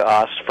reached out to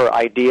us for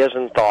ideas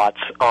and thoughts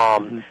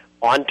on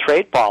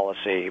trade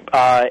policy,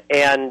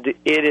 and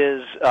it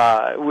is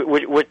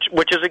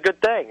which is a good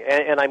thing,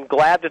 and I'm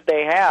glad that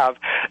they have.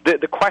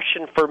 The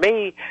question for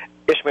me,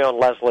 Ishmael and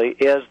Leslie,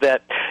 is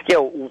that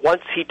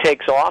once he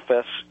takes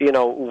office,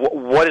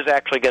 what is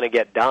actually going to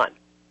get done?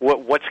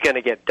 what's going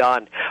to get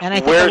done. And I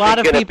think Where's a lot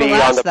it of going to people be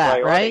on ask the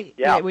that, priority? right?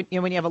 Yeah.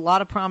 When you have a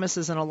lot of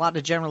promises and a lot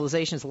of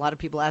generalizations, a lot of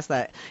people ask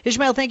that.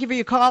 Ishmael, thank you for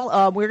your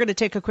call. We're going to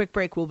take a quick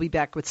break. We'll be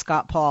back with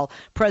Scott Paul,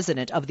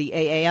 president of the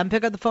AAM.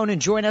 Pick up the phone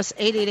and join us,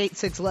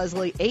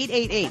 888-6-LESLIE,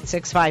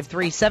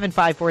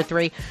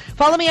 888-653-7543.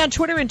 Follow me on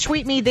Twitter and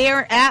tweet me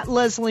there, at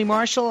Leslie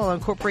Marshall. I'll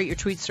incorporate your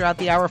tweets throughout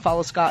the hour.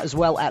 Follow Scott as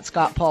well, at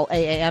Scott Paul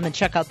AAM, and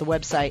check out the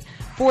website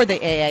for the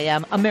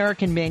AAM,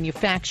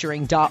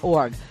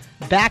 AmericanManufacturing.org.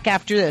 Back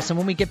after this, and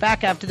when we get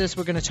back after this,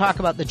 we're going to talk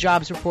about the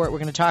jobs report. We're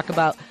going to talk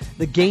about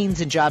the gains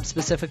in jobs,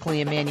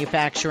 specifically in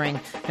manufacturing,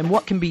 and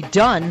what can be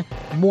done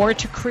more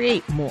to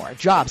create more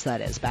jobs, that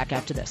is. Back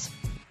after this.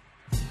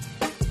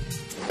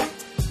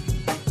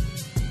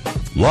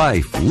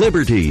 Life,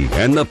 liberty,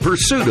 and the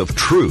pursuit of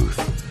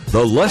truth.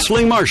 The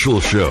Leslie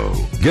Marshall Show.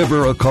 Give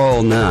her a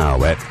call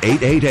now at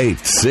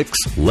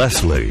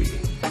 888-6-LESLIE.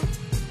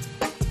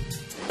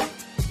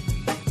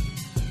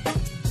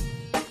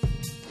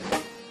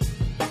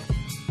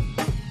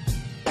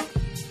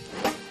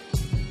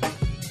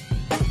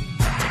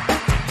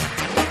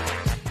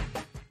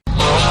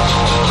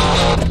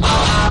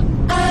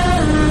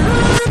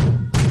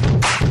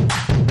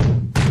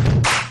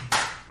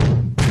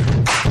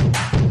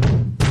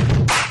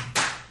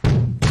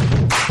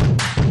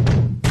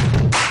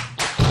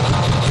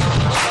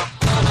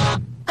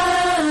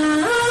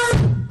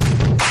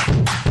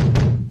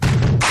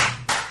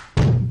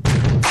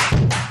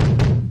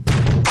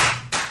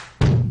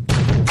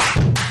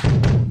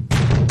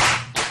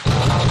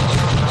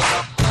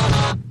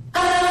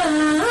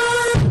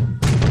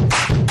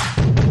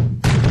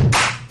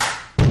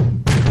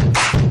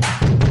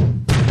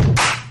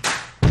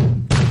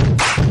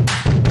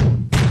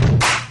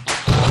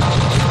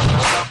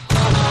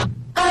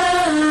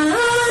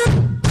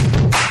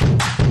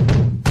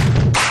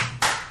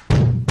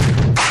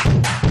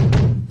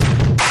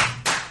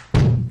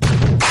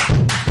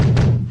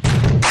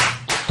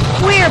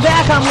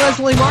 I'm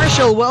Leslie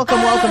Marshall.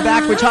 Welcome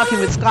back. We're talking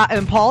with Scott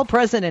and Paul,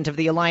 president of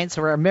the Alliance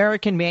for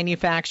American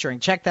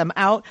Manufacturing. Check them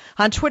out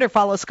on Twitter.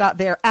 Follow Scott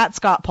there, at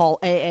Scott Paul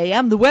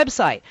AAM. The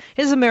website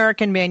is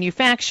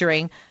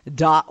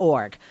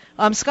AmericanManufacturing.org.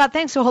 Scott,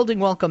 thanks for holding.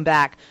 Welcome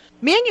back.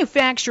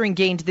 Manufacturing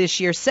gained this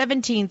year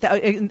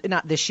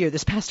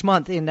this past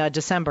month in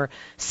December,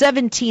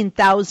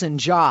 17,000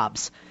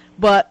 jobs.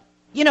 But,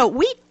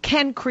 we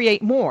can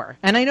create more.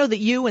 And I know that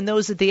you and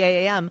those at the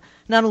AAM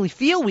not only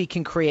feel we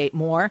can create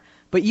more,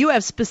 but you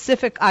have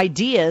specific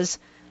ideas,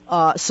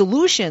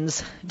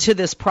 solutions to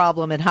this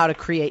problem and how to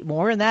create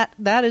more, and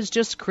that is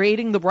just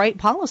creating the right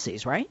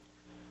policies, right?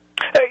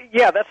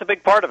 Yeah, that's a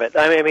big part of it.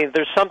 I mean,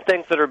 there's some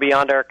things that are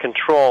beyond our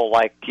control,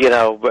 like,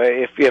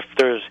 if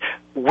there's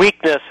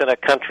weakness in a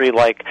country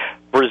like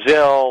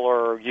Brazil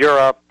or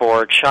Europe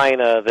or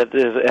China that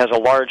has a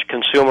large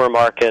consumer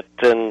market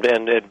and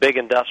a big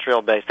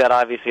industrial base, that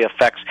obviously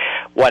affects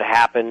what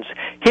happens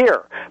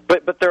here.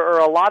 But there are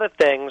a lot of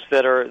things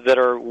that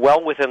are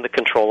well within the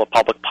control of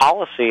public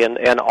policy,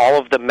 and all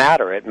of them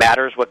matter. It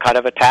matters what kind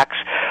of a tax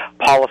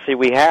policy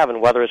we have,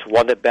 and whether it's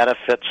one that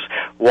benefits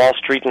Wall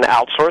Street and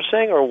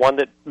outsourcing or one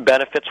that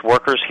benefits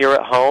workers here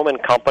at home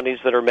and companies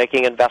that are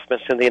making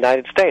investments in the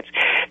United States.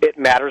 It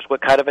matters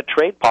what kind of a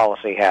trade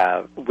policy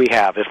we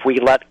have. If we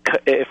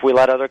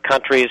let other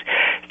countries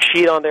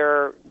cheat on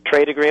their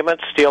trade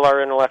agreements, steal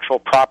our intellectual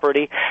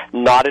property,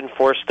 not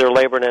enforce their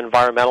labor and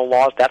environmental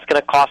laws, that's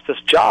going to cost us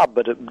jobs.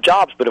 But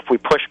if we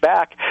push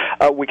back,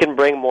 we can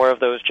bring more of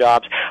those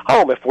jobs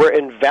home. If we're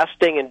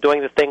investing in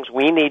doing the things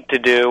we need to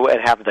do and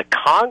have the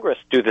Congress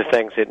do the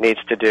things it needs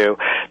to do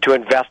to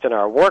invest in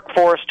our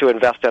workforce, to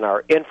invest in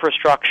our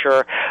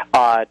infrastructure,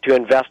 to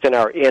invest in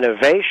our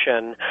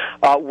innovation,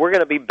 we're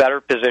going to be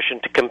better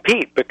positioned to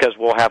compete because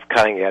we'll have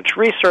cutting-edge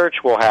research,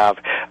 we'll have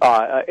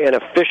an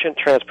efficient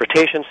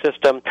transportation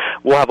system,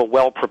 we'll have a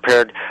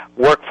well-prepared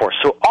workforce.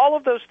 So all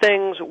of those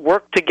things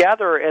work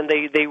together, and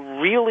they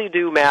really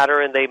do matter,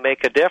 and they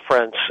make a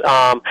difference.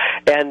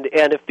 And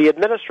if the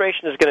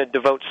administration is going to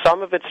devote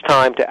some of its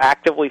time to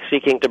actively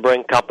seeking to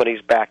bring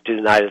companies back to the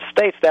United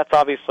States, that's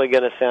obviously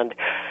going to send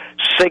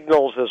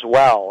signals as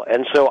well.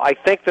 And so I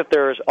think that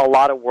there's a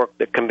lot of work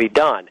that can be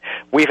done.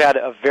 We've had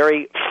a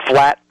very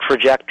flat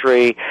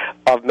trajectory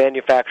of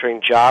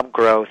manufacturing job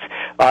growth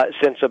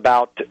since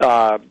about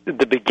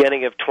the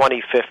beginning of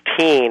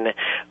 2015.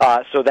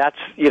 So that's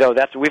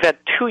we've had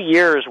 2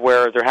 years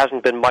where there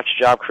hasn't been much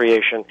job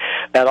creation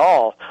at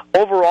all.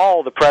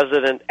 Overall,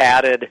 President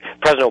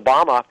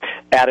Obama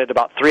added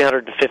about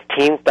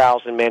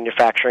 315,000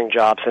 manufacturing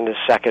jobs in his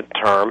second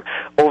term.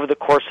 Over the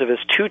course of his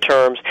 2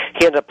 terms,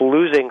 he ended up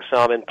losing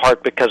some, in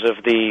part because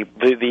of the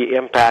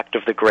impact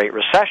of the Great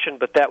Recession,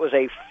 but that was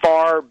a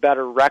far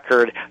better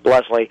record,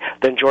 Leslie,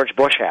 than George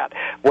Bush had,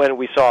 when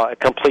we saw a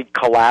complete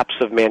collapse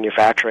of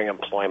manufacturing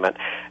employment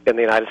in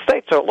the United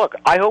States. So look,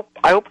 I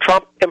hope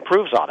Trump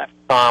improves on it.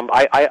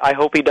 I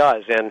hope he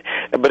does,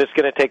 but it's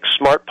going to take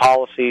smart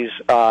policies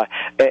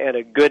and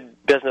a good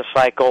business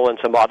cycle and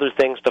some other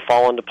things to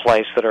fall into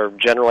place that are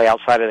generally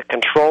outside of the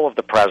control of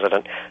the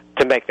president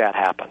to make that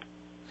happen.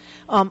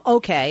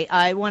 Okay,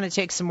 I want to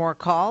take some more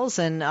calls,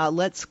 and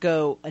let's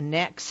go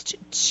next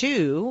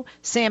to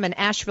Sam in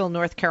Asheville,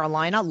 North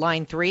Carolina,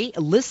 line 3,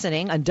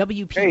 listening on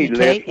WPEK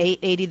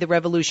 880 The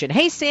Revolution.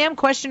 Hey, Sam,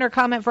 question or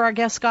comment for our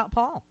guest, Scott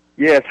Paul?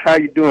 Yes, how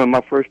you doing?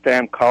 My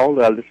first-time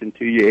caller. I listen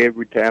to you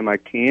every time I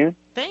can.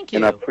 Thank you.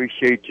 And I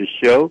appreciate your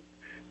show.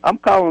 I'm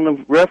calling a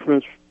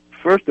reference.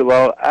 First of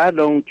all, I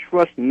don't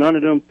trust none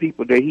of them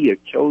people that he has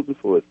chosen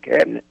for his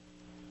cabinet.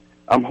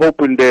 I'm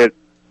hoping that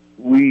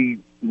we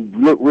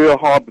look real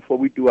hard before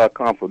we do our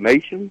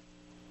confirmation,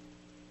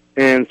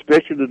 and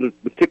especially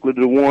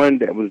particularly the one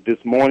that was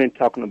this morning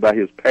talking about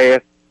his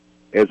past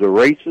as a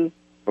racist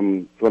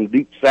from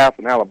deep south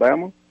in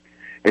Alabama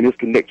and his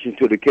connection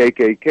to the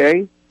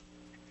KKK.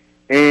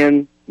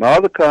 And my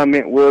other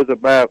comment was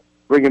about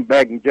bringing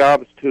back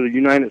jobs to the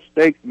United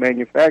States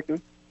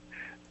manufacturing.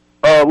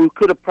 We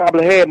could have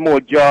probably had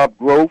more job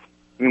growth,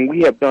 and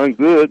we have done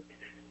good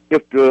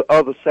if the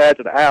other side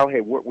of the aisle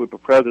had worked with the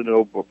President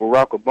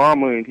Barack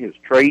Obama and his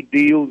trade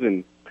deals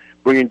and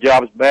bringing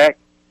jobs back.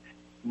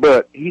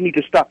 But he needs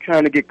to stop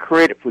trying to get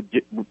credit for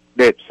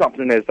that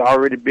something that's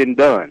already been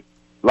done,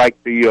 like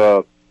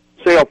the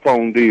cell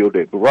phone deal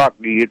that Barack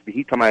did.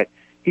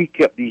 He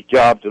kept these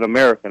jobs in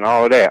America and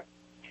all that.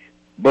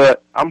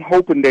 But I'm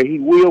hoping that he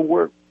will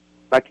work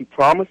like he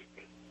promised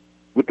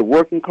with the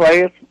working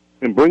class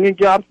and bringing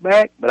jobs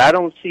back. But I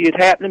don't see it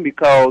happening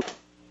because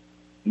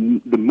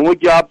the more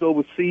jobs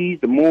overseas,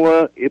 the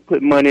more it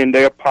put money in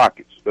their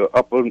pockets, the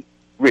upper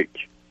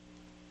rich.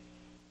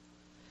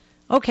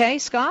 Okay,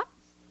 Scott?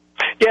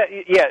 Yeah,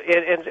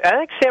 and I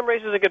think Sam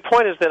raises a good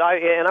point. Is that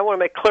I want to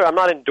make clear I'm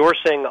not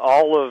endorsing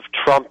all of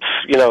Trump's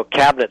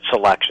cabinet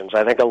selections.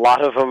 I think a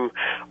lot of them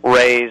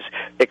raise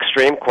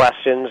extreme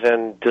questions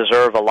and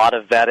deserve a lot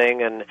of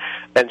vetting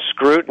and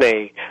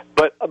scrutiny.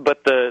 But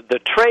the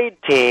trade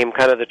team,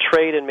 kind of the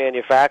trade and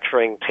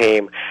manufacturing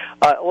team,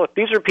 look,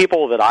 these are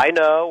people that I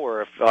know,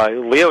 or if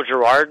Leo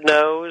Gerard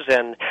knows,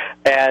 and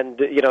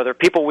they're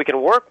people we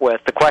can work with.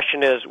 The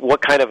question is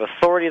what kind of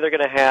authority they're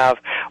going to have,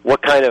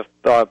 what kind of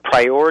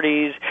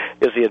priorities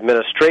is the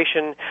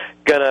administration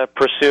going to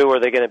pursue? Are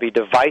they going to be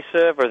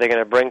divisive? Are they going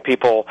to bring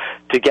people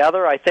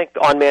together? I think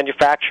on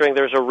manufacturing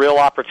there's a real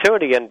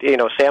opportunity, and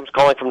Sam's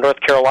calling from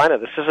North Carolina.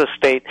 This is a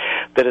state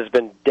that has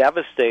been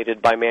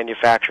devastated by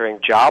manufacturing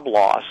job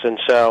loss, and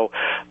so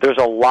there's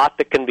a lot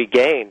that can be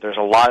gained. There's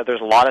a lot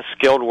of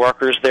skilled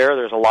workers there.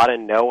 There's a lot of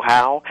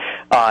know-how,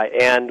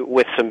 and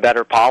with some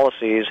better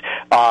policies,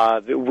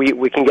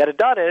 we can get it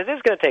done. And it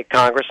is going to take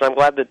Congress, and I'm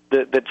glad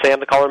that Sam,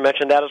 the caller,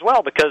 mentioned that as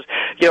well, because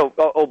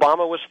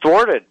Obama was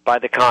thwarted by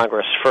the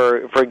Congress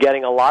for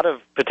getting a lot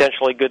of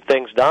potentially good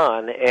things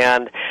done,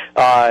 and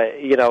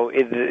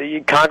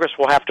Congress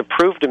will have to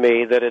prove to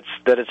me that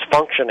it's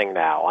functioning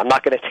now. I'm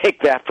not going to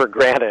take that for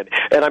granted,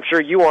 and I'm sure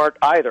you aren't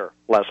either,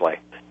 Leslie.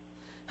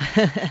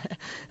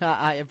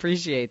 I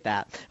appreciate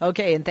that.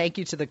 Okay, and thank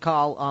you to the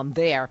call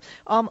there.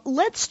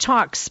 Let's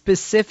talk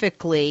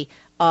specifically.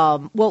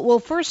 Well,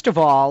 first of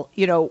all,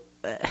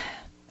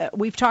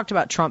 we've talked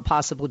about Trump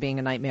possibly being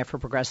a nightmare for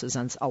progressives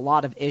on a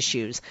lot of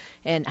issues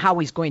and how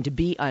he's going to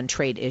be on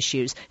trade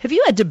issues. Have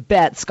you had to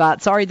bet,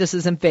 Scott? Sorry, this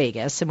isn't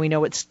Vegas, and we know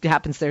what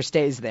happens there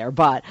stays there.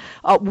 But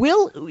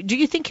do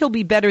you think he'll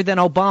be better than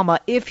Obama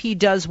if he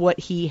does what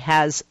he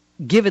has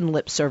given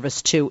lip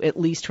service to, at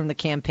least from the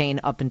campaign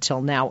up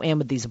until now and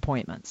with these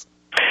appointments?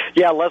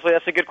 Yeah, Leslie,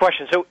 that's a good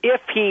question. So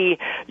if he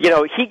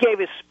gave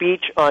his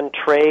speech on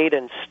trade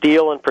and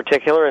steel in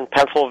particular in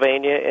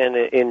Pennsylvania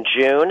in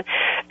June,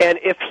 and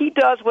if he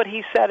does what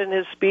he said in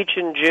his speech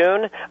in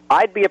June,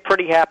 I'd be a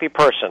pretty happy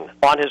person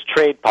on his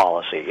trade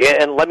policy.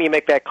 And let me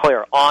make that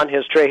clear, on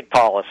his trade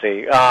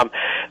policy.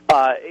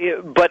 But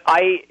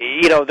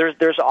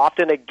there's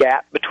often a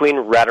gap between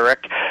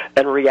rhetoric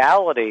and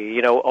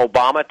reality.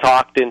 Obama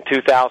talked in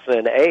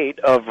 2008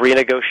 of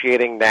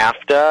renegotiating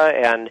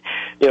NAFTA and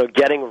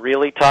getting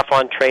really tough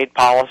on trade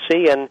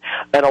policy, and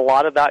a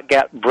lot of that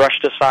got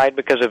brushed aside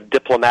because of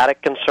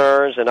diplomatic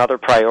concerns and other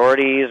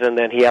priorities, and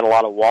then he had a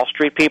lot of Wall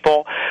Street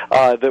people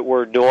that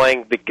were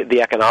doing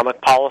the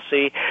economic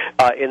policy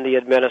in the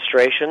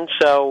administration.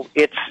 So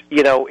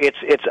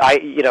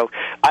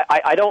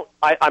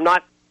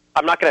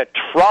I'm not going to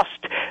trust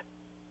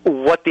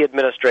what the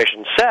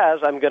administration says.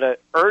 I'm going to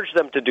urge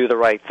them to do the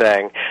right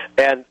thing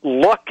and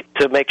look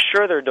to make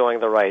sure they're doing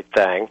the right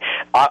thing.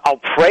 I'll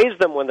praise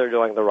them when they're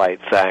doing the right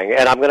thing,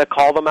 and I'm going to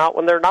call them out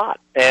when they're not.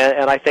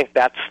 And I think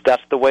that's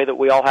the way that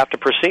we all have to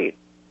proceed.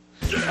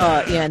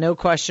 Yeah, no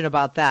question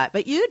about that.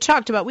 But we had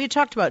talked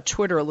about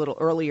Twitter a little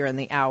earlier in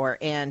the hour,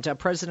 and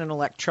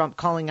President-elect Trump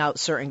calling out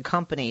certain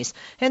companies.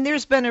 And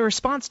there's been a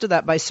response to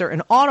that by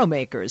certain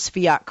automakers.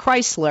 Fiat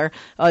Chrysler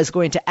is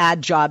going to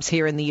add jobs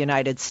here in the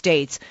United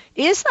States.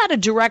 Is that a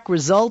direct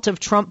result of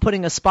Trump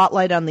putting a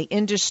spotlight on the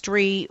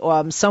industry?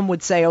 Some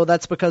would say,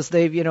 that's because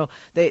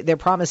they're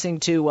promising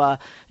to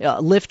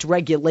lift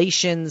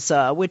regulations,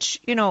 which,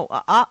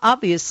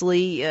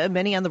 obviously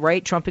many on the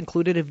right, Trump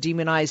included, have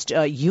demonized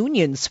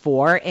unions for.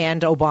 for,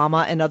 and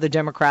Obama and other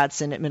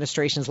Democrats in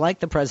administrations like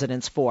the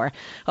president's for.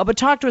 But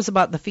talk to us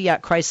about the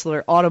Fiat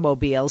Chrysler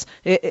automobiles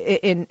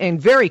in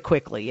very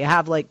quickly. You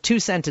have like 2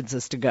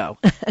 sentences to go.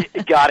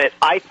 Got it.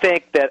 I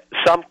think that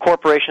some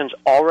corporations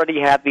already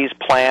have these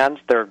plans.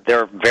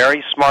 They're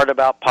very smart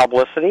about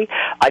publicity.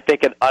 I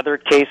think in other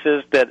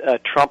cases that a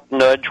Trump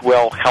nudge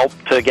will help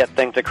to get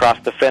things across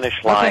the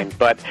finish line. Okay.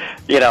 But,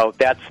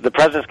 that's the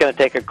president's going to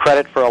take a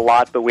credit for a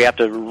lot, but we have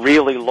to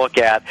really look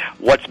at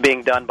what's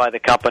being done by the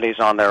companies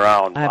on their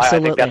own. Absolutely.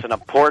 I think that's an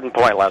important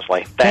point,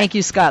 Leslie. Thank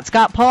you, Scott.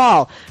 Scott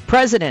Paul,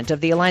 president of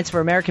the Alliance for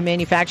American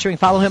Manufacturing.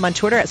 Follow him on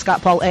Twitter at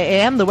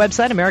ScottPaulAAM, the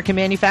website,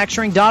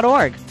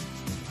 AmericanManufacturing.org.